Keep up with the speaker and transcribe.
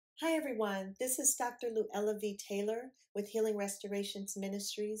Hi, everyone. This is Dr. Luella V. Taylor with Healing Restorations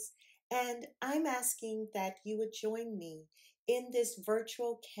Ministries, and I'm asking that you would join me in this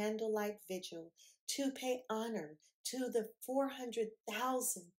virtual candlelight vigil to pay honor to the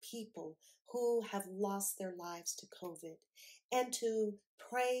 400,000 people who have lost their lives to COVID and to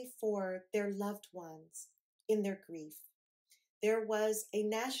pray for their loved ones in their grief. There was a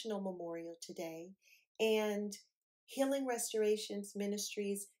national memorial today, and Healing Restorations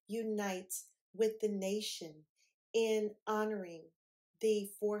Ministries unites with the nation in honoring the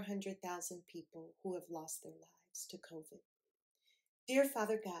 400,000 people who have lost their lives to COVID. Dear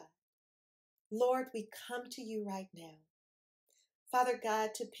Father God, Lord, we come to you right now, Father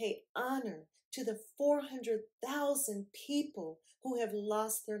God, to pay honor to the 400,000 people who have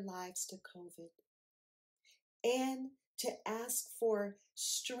lost their lives to COVID and to ask for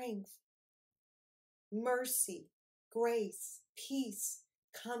strength, mercy, grace, peace,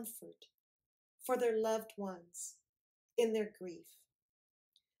 comfort for their loved ones in their grief.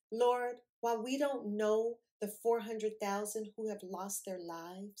 Lord, while we don't know the 400,000 who have lost their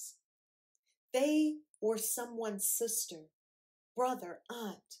lives, they were someone's sister, brother,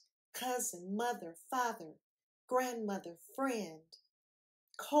 aunt, cousin, mother, father, grandmother, friend,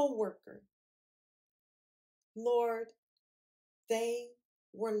 co-worker. Lord, they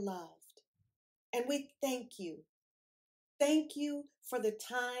were loved. And we thank you. Thank you for the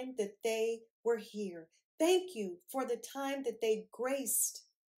time that they were here. Thank you for the time that they graced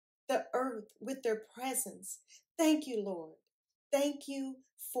the earth with their presence. Thank you, Lord. Thank you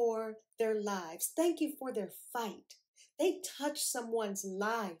for their lives. Thank you for their fight. They touched someone's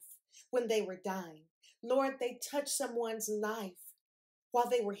life when they were dying. Lord, they touched someone's life while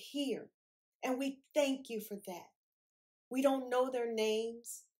they were here. And we thank you for that. We don't know their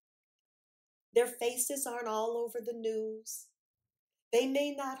names. Their faces aren't all over the news. They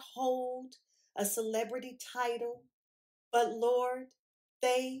may not hold a celebrity title, but Lord,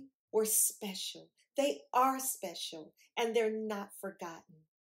 they were special. They are special, and they're not forgotten.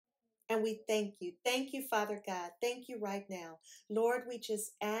 And we thank you. Thank you, Father God. Thank you right now. Lord, we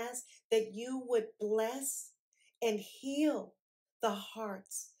just ask that you would bless and heal the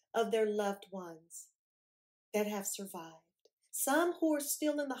hearts of their loved ones that have survived. Some who are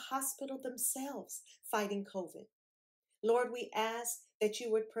still in the hospital themselves fighting COVID. Lord, we ask that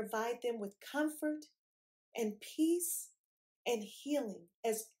you would provide them with comfort and peace and healing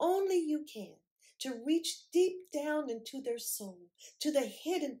as only you can, to reach deep down into their soul, to the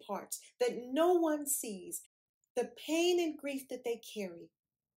hidden parts that no one sees, the pain and grief that they carry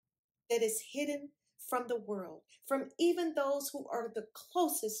that is hidden from the world, from even those who are the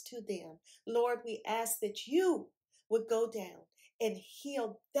closest to them. Lord, we ask that you would go down and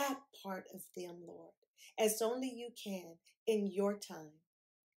heal that part of them, Lord, as only you can in your time.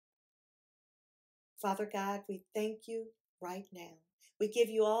 Father God, we thank you right now. We give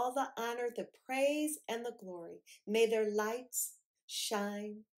you all the honor, the praise, and the glory. May their lights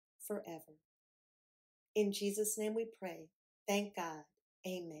shine forever. In Jesus' name we pray. Thank God.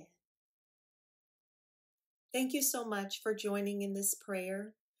 Amen. Thank you so much for joining in this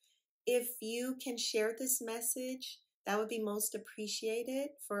prayer. If you can share this message, that would be most appreciated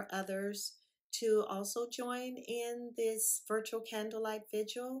for others to also join in this virtual candlelight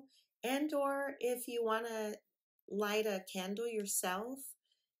vigil. And or if you want to light a candle yourself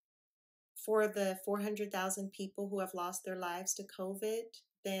for the 400,000 people who have lost their lives to COVID,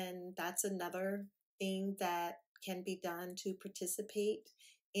 then that's another thing that can be done to participate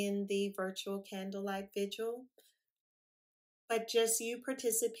in the virtual candlelight vigil. But just you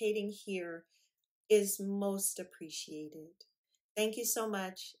participating here is most appreciated. Thank you so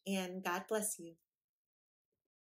much, and God bless you.